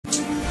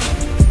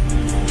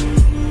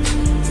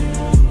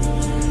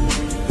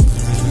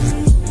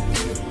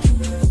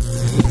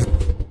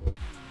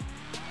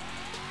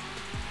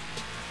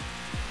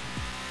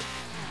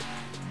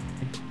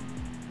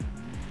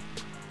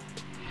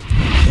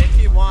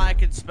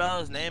can spell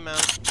his name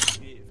out.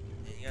 You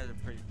guys are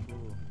pretty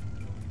cool.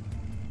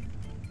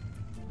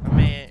 I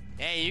mean,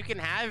 hey, you can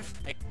have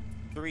like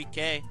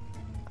 3K.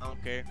 I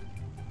don't care.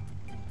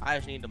 I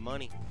just need the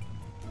money.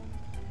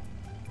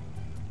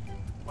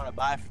 Want to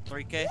buy for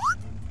 3K?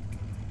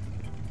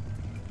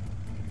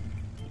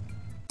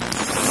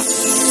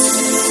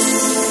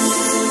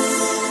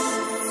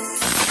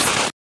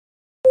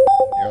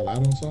 You're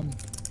allowed on something?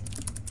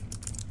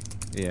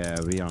 Yeah,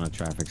 we on a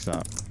traffic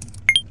stop.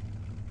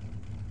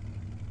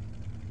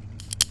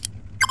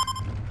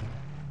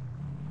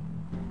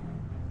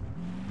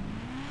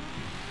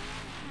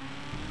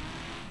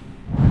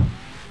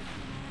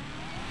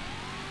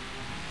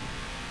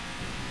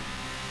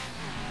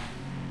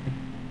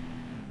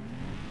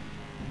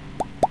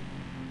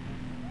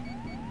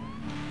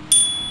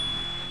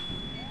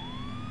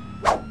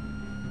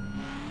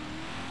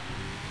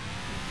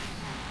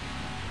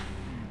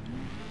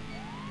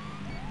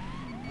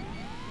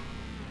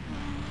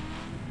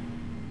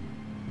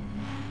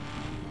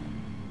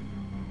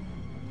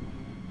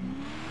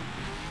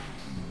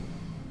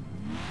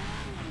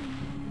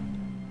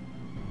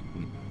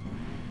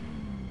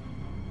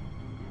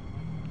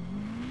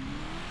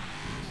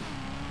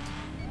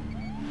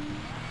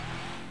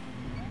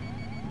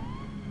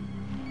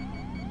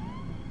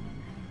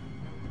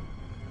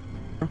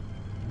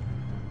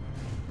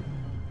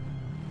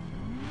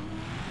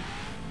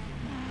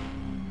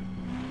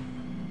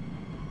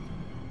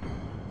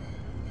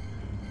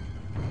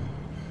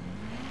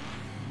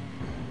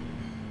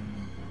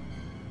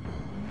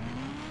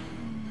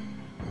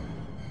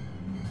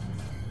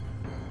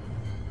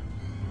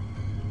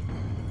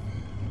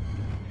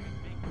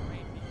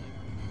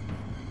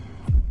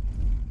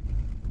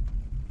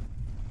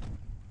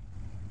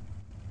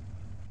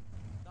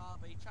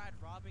 Tried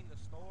robbing the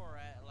store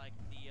at like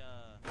the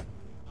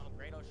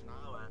Great Ocean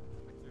Highway.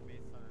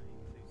 Based on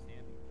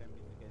standing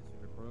penalties against you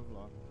in the court of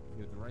law.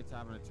 You have the right to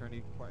have an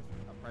attorney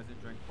present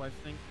during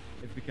questioning.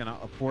 If you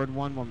cannot afford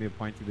one, we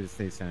appoint you to the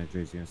state senate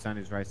jury. You understand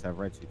these rights have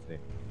rights to you today.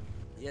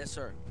 Yes,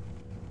 sir.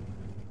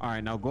 All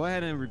right, now go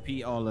ahead and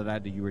repeat all of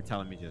that you were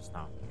telling me just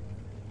now.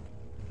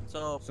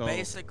 So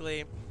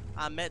basically,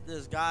 I met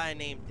this guy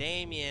named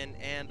Damien,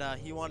 and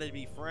he wanted to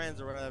be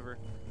friends or whatever.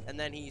 And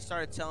then he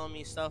started telling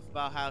me stuff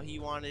about how he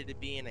wanted to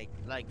be in a,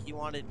 like, he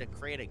wanted to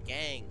create a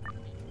gang.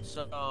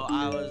 So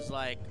I was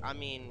like, I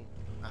mean,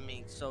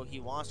 so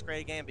he wants to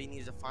create a gang, but he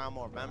needs to find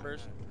more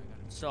members.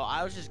 So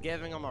I was just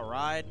giving him a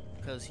ride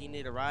because he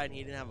needed a ride and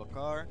he didn't have a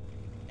car.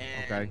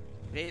 And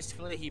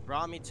basically, he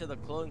brought me to the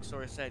clothing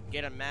store and said,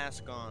 get a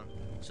mask on.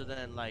 So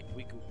then, like,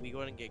 we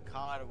wouldn't get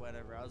caught or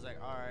whatever. I was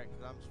like, all right,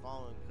 because I'm just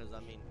following, because, I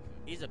mean,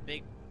 he's a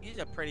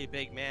pretty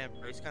big man,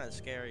 but he's kind of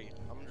scary.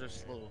 I'm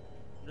just a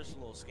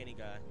little skinny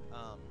guy.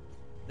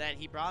 Then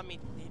he told me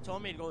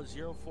to go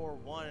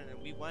 041,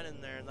 and we went in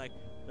there, and like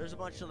there's a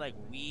bunch of like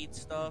weed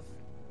stuff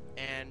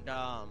and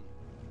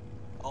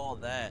all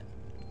that.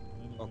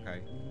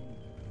 Okay.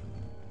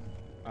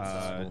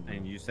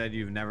 And you said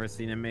you've never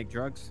seen him make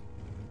drugs?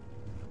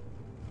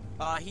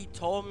 He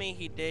told me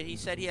he did. He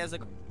said he has a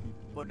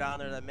people down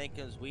there that make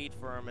his weed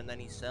for him, and then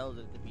he sells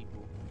it to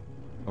people.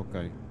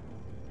 Okay.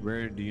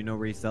 Where do you know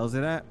where he sells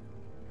it at?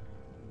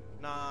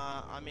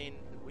 Nah, I mean,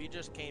 we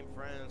just came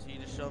friends. He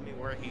just showed me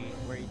where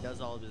he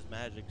does all of his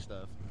magic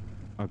stuff.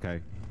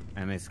 Okay.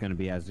 And it's gonna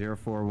be at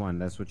 041.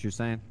 That's what you're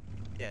saying?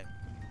 Yeah.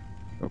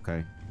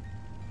 Okay.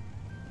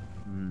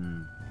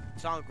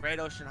 It's on Great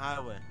Ocean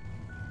Highway.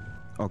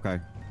 Okay.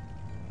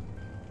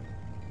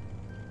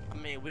 I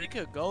mean, we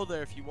could go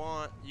there if you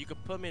want. You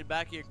could put me in the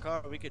back of your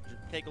car. We could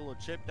take a little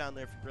trip down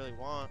there if you really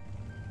want.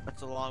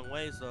 That's a long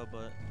ways though,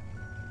 but.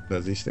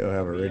 Does he still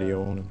have a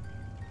radio on him?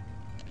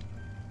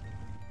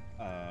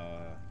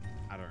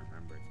 I don't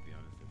remember, to be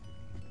honest with you.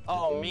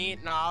 Oh, me?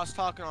 No, I was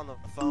talking on the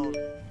phone.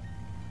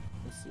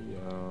 Let's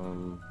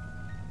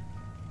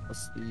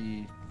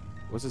see,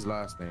 what's his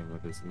last name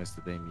with this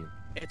Mr. Damien?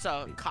 It's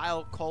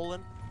Kyle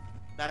Colin.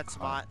 That's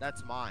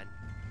mine.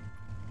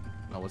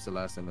 No, what's the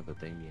last name of the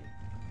Damien?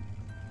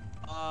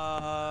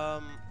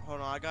 Hold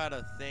on, I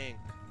gotta think.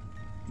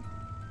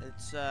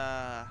 It's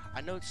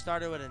I know it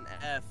started with an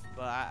F,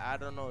 but I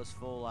don't know his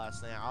full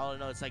last name. All I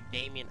know it's like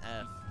Damien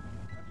F.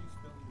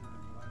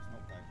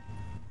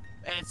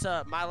 It's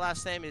my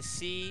last name is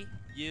C-U-L-L-E-N.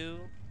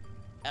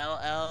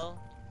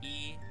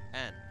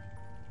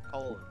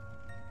 Colin.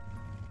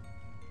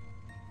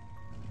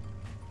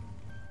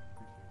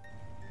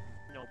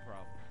 No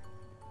problem.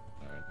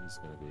 Alright, he's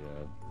gonna be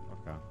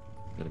okay.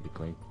 Gonna be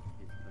clean.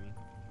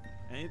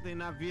 Anything in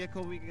that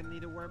vehicle we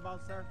need to worry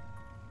about, sir?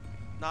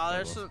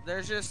 No,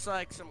 there's just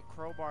like some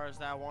crowbars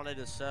that I wanted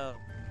to sell.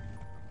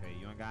 Okay,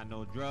 you ain't got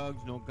no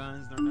drugs, no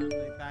guns, no nothing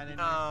like that in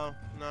there?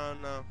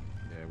 No.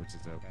 Yeah, which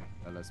is okay.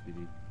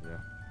 LSPD. Yeah.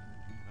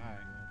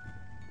 Alright.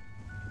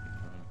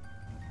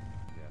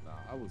 Yeah, no,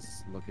 I was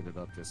looking it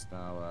up just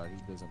now. He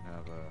doesn't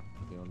have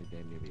the only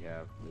Damien we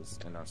have is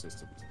in our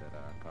system is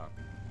that cop.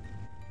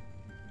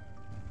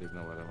 There's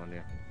no other one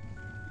there.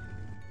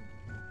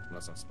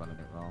 Unless I'm spelling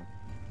it wrong.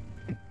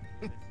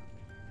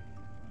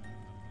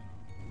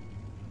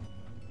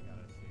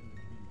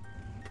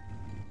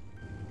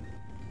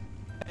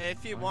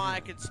 If you want, I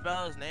could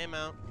spell his name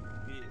out.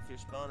 If you're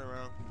spelling it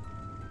wrong.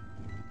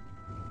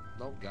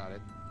 Nope, got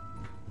it.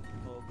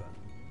 Okay.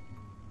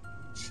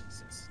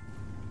 Jesus.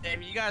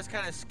 Damn, you guys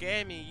kind of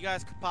scared me. You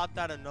guys popped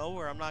out of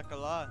nowhere. I'm not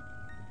gonna lie.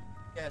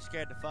 You guys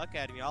scared the fuck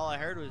out of me. All I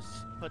heard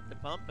was put the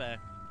pump back.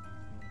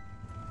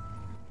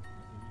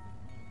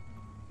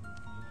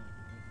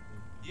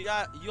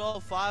 You all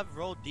five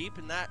roll deep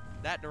in that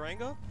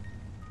Durango?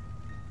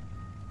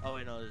 Oh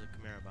wait, no, there's a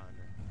Camaro behind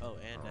her. Oh,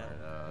 and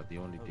Alright, the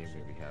only daemon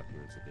shit. we have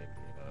here is a daemon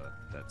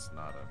that's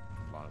not a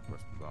law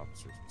enforcement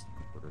officer. It's a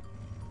reporter.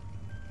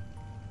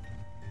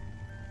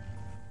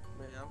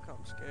 Man, I'm kind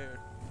of scared.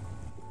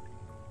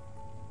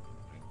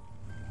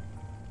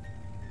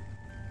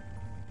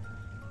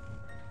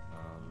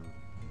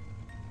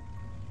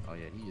 Oh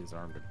yeah, he is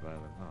armed and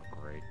violent. Oh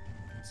great.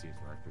 Let's see his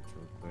records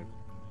real quick.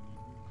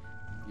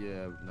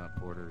 Yeah, not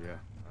Porter. Yeah.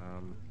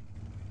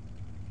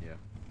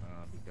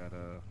 We got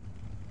a.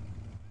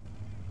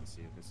 Let's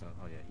see if it's on.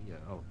 Oh yeah.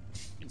 Oh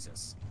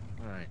Jesus.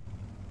 All right.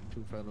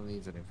 2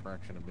 felonies, an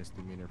infraction, a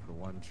misdemeanor for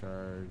 1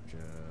 charge.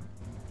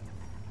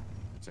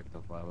 Check the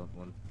violent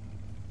one.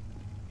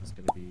 It's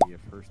gonna be a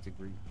first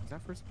degree. Is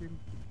that first degree?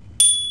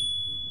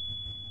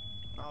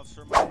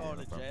 Officer, I'm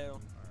going to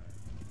jail.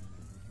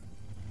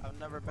 I've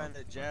never been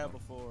to jail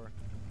before.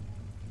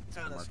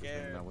 Kind of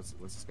scared. Now, what's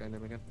this guy's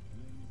name again?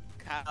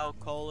 Kyle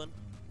Colin.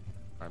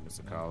 All right,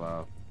 Mr.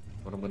 Kyle.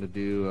 What I'm gonna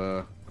do?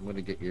 I'm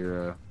gonna get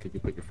your. Could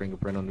you put your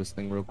fingerprint on this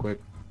thing real quick?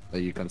 Are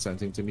you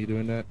consenting to me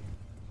doing that?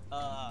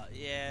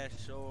 Yeah,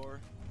 sure.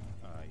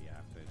 Yeah,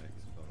 after the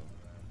next photo.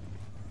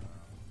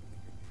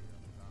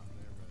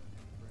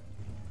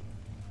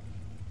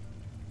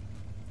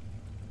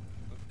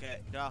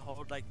 Okay, do I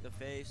hold like the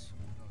face?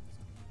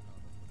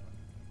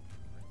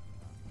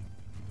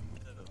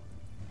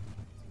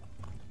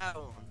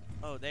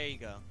 Oh, there you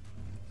go.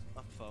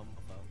 My phone.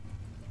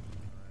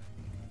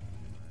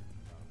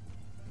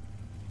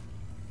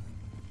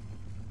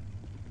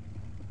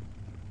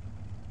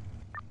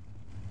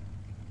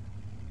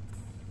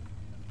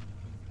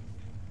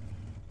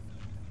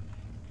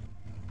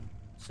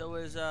 So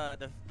is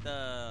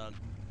the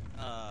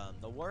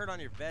word on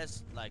your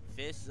vest like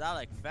fist? Is that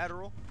like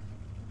federal?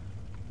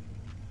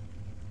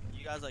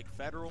 You guys like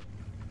federal?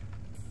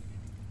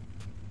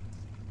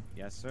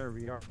 Yes, sir,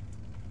 we are.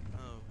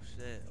 Oh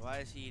shit! Why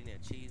is he eating a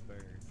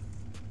cheeseburger?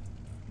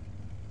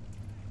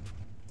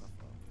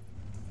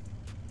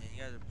 Man,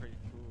 you guys are pretty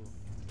cool.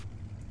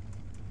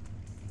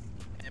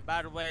 And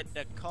by the way,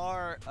 the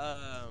car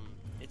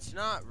it's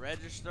not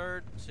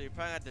registered, so you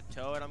probably have to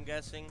tow it. I'm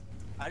guessing.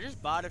 I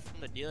just bought it from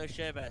the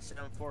dealership at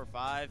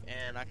 745,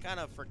 and I kind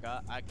of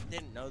forgot. I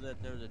didn't know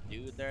that there was a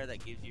dude there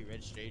that gives you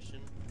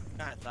registration.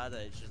 Kind of thought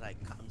that it just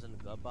like comes in the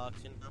glove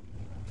box, you know.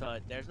 So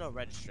there's no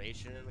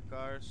registration in the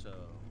car, so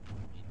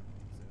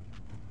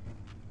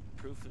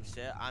proof of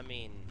sale. I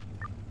mean,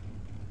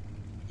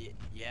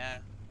 yeah.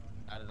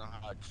 I don't know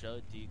how I'd show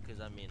it to you,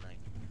 cause I mean, like,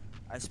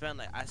 I spent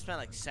like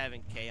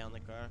 $7K on the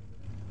car.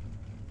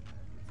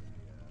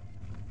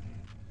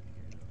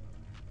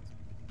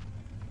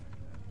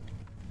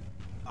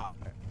 Oh,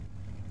 okay.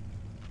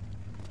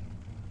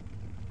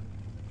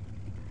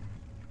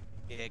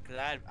 Yeah, cause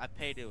I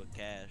paid it with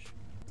cash.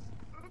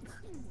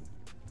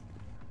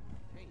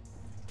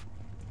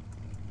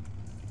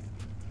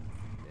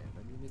 Damn,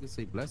 that nigga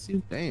say bless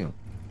you. Damn.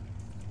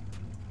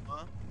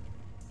 Huh?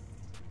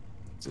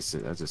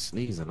 I just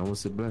sneezed. I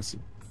almost said bless you.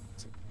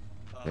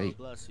 Hey,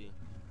 Bless you.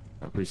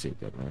 I appreciate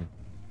that, man.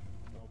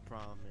 No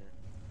problem, man.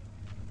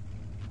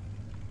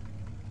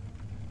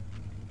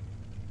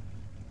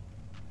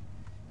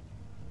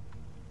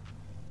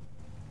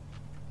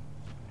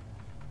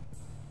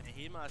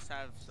 He must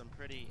have some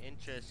pretty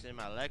interest in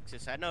my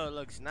Lexus. I know it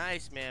looks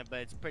nice, man, but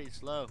it's pretty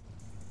slow.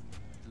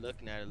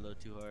 Looking at it a little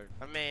too hard.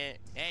 I mean,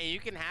 hey, you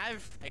can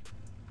have like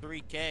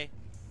 3K. I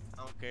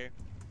don't care.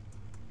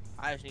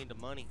 I just need the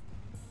money.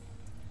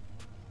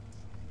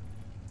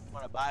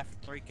 Want to buy for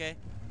 3K?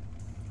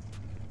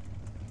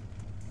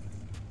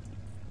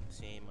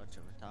 She ain't much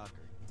of a talker.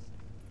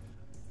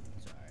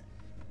 It's alright.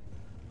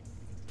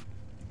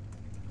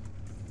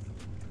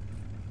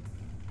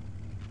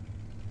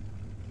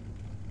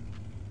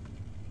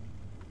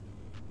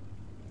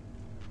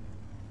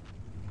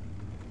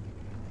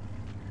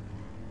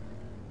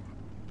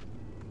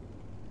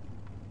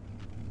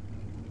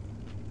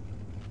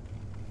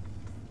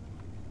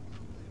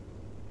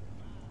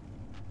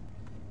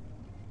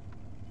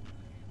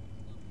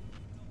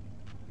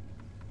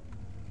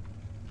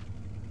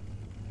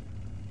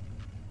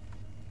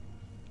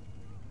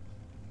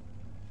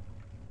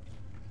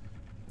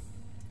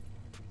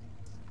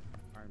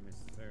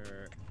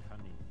 Mr.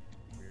 Cunning,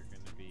 you're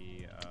gonna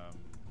be,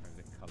 or is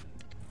it Cullen?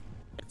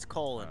 It's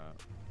Colin.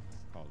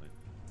 Colin.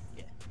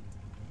 Yeah.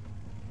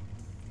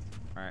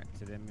 Alright,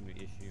 today I'm gonna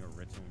issue a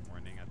written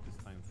warning at this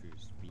time for your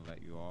speed.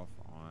 Let you off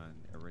on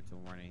a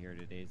written warning here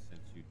today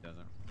since you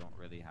don't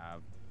really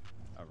have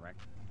a wreck.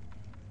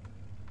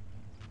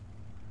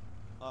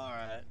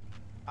 Alright.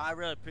 I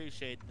really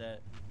appreciate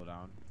that. Slow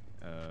down.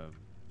 Oh,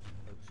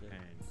 shit.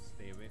 And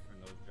stay away from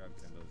those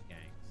drugs and those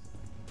gangs.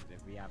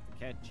 if we have to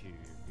catch you,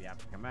 if we have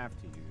to come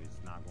after you, it's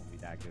not gonna be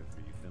that good for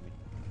you. Feel me?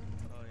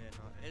 Oh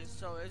yeah, no.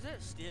 So is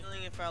it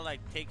stealing if I like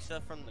take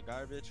stuff from the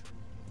garbage?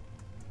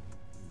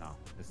 No,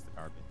 this is the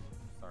garbage.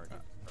 Sorry.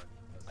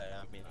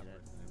 I mean, Not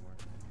working anymore.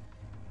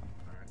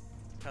 Alright.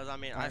 because I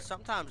mean, I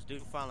sometimes do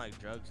find like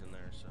drugs in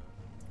there, so.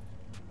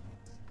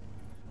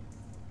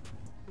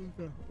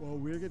 Okay. Well,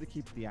 we're gonna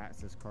keep the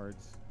access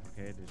cards.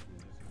 Okay, this is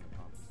just gonna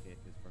confiscate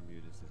this from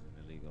you. This is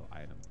an illegal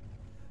item.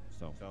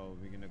 So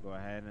we're gonna go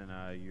ahead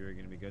and you're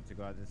gonna be good to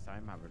go at this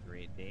time. Have a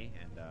great day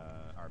and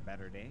our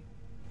better day,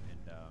 and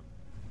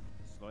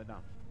slow it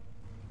down.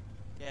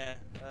 Yeah.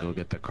 Go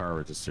get the car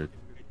registered.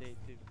 Great day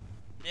too.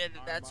 Yeah,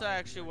 that's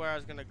actually where I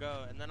was gonna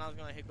go, and then I was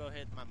gonna go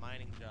hit my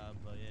mining job,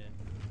 but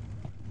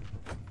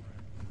yeah.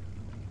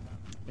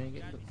 Man, You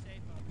get gotta the- be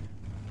safe out there.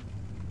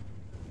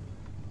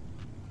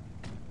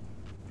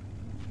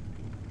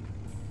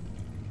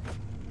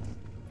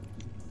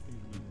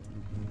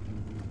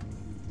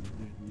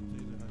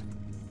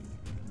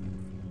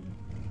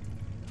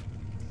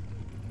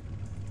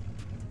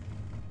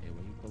 Hey,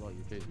 when you pull out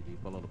your jersey, do you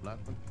pull out the black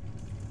one?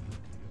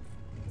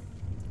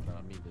 No,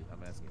 I mean,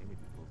 I'm asking him if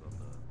you